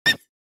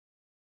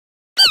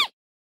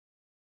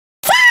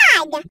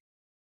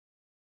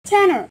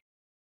Tenner.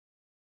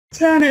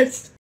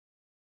 Tennis.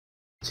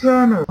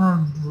 Tenner.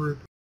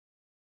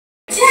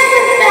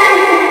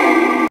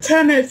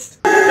 Tennis.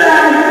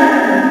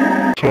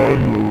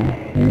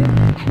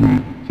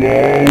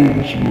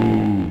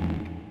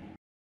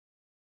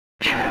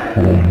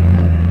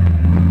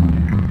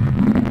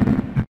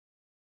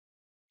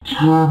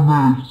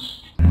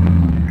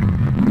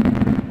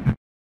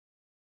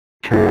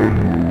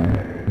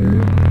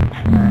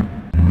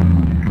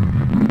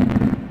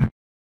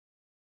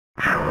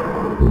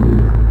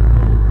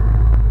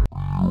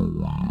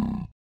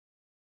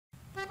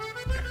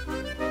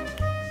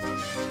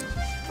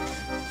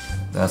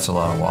 That's a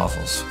lot of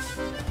waffles.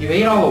 You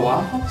ate all the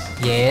waffles?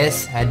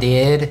 Yes, I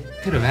did.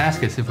 Could have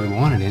asked us if we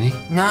wanted any.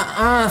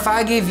 Nuh-uh, if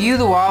I give you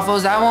the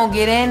waffles, I won't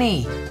get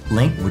any.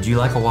 Link, would you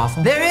like a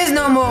waffle? There is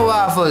no more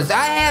waffles.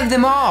 I have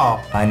them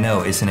all. I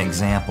know, it's an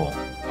example.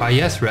 Why,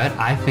 yes, Red,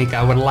 I think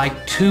I would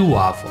like 2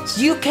 waffles.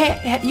 You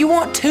can't, you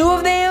want 2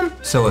 of them?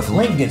 So if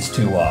Link gets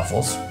 2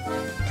 waffles,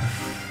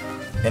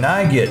 and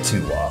I get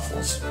 2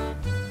 waffles,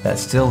 that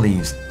still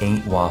leaves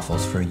 8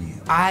 waffles for you.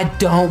 I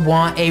don't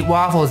want 8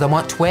 waffles. I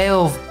want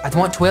 12. I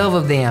want 12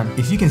 of them.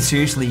 If you can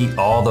seriously eat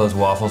all those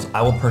waffles,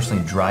 I will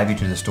personally drive you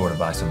to the store to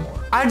buy some more.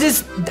 I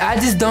just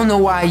don't know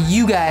why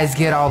you guys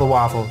get all the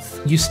waffles.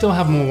 You still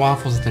have more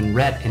waffles than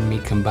Red and me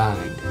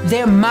combined.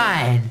 They're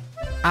mine.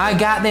 I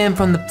got them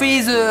from the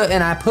freezer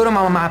and I put them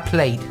on my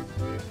plate.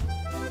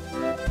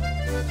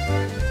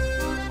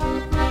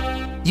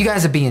 You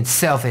guys are being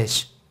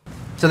selfish.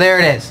 So there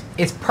it is.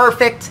 It's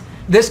perfect.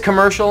 This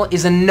commercial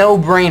is a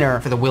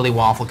no-brainer for the Willy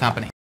Waffle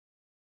Company.